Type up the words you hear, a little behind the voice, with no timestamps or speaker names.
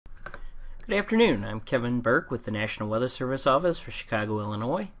Good afternoon. I'm Kevin Burke with the National Weather Service Office for Chicago,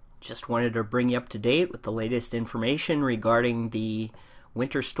 Illinois. Just wanted to bring you up to date with the latest information regarding the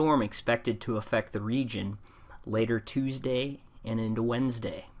winter storm expected to affect the region later Tuesday and into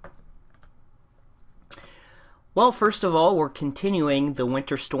Wednesday. Well, first of all, we're continuing the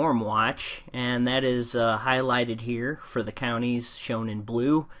winter storm watch, and that is highlighted here for the counties shown in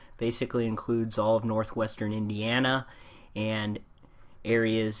blue. Basically includes all of northwestern Indiana and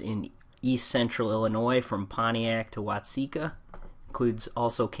areas in east central Illinois from Pontiac to Watseka. Includes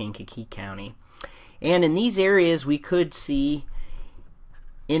also Kankakee County. And in these areas we could see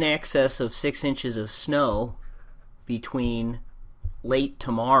in excess of 6 inches of snow between late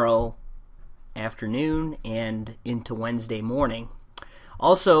tomorrow afternoon and into Wednesday morning.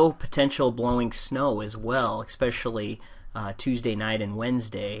 Also potential blowing snow as well, especially Tuesday night and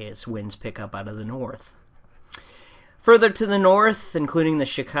Wednesday as winds pick up out of the north. Further to the north, including the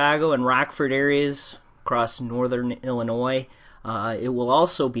Chicago and Rockford areas across northern Illinois, it will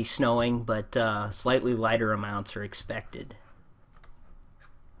also be snowing, but slightly lighter amounts are expected.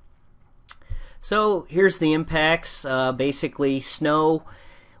 So here's the impacts. Basically snow,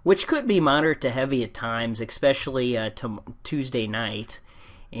 which could be moderate to heavy at times, especially Tuesday night,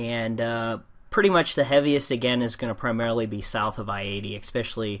 and pretty much the heaviest again is going to primarily be south of I-80,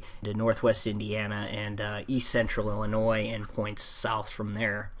 especially to northwest Indiana and east central Illinois and points south from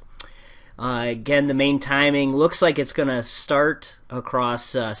there. Again, the main timing looks like it's going to start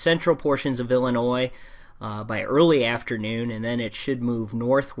across central portions of Illinois by early afternoon, and then it should move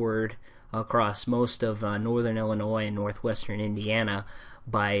northward across most of northern Illinois and northwestern Indiana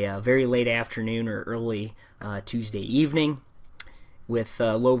by very late afternoon or early Tuesday evening, with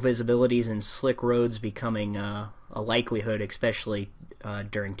low visibilities and slick roads becoming a likelihood, especially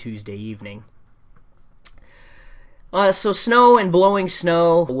during Tuesday evening. So snow and blowing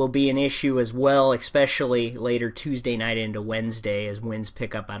snow will be an issue as well, especially later Tuesday night into Wednesday as winds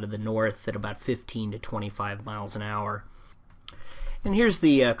pick up out of the north at about 15 to 25 miles an hour. And here's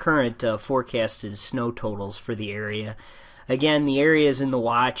the current forecasted snow totals for the area. Again, the areas in the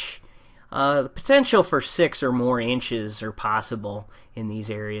watch, the potential for 6 or more inches are possible in these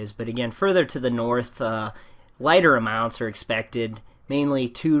areas, but again, further to the north, lighter amounts are expected, mainly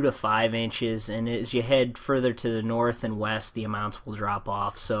 2 to 5 inches, and as you head further to the north and west, the amounts will drop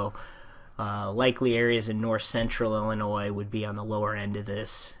off. So likely areas in north central Illinois would be on the lower end of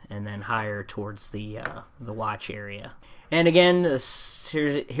this, and then higher towards the watch area. And again,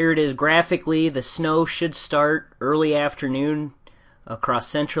 here it is graphically. The snow should start early afternoon across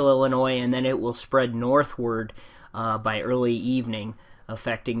central Illinois, and then it will spread northward by early evening,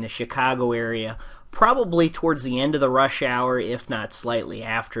 affecting the Chicago area, probably towards the end of the rush hour, if not slightly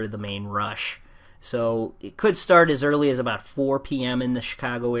after the main rush. So it could start as early as about 4 p.m. in the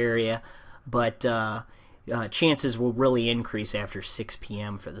Chicago area, but chances will really increase after 6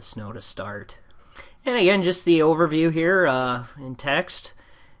 p.m. for the snow to start. And again, just the overview here in text.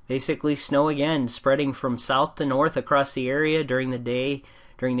 Basically, snow again spreading from south to north across the area during the day,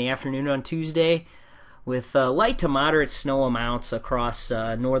 during the afternoon on Tuesday, with light to moderate snow amounts across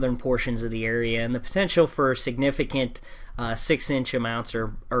northern portions of the area, and the potential for significant 6-inch amounts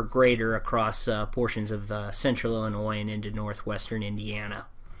or greater across portions of central Illinois and into northwestern Indiana.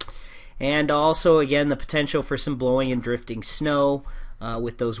 And also, again, the potential for some blowing and drifting snow,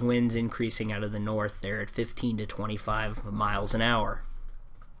 with those winds increasing out of the north there at 15 to 25 miles an hour.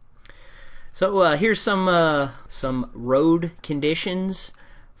 So here's some road conditions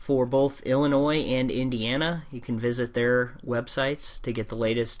for both Illinois and Indiana. You can visit their websites to get the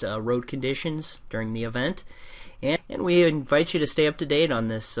latest road conditions during the event. And we invite you to stay up to date on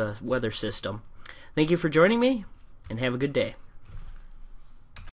this weather system. Thank you for joining me, and have a good day.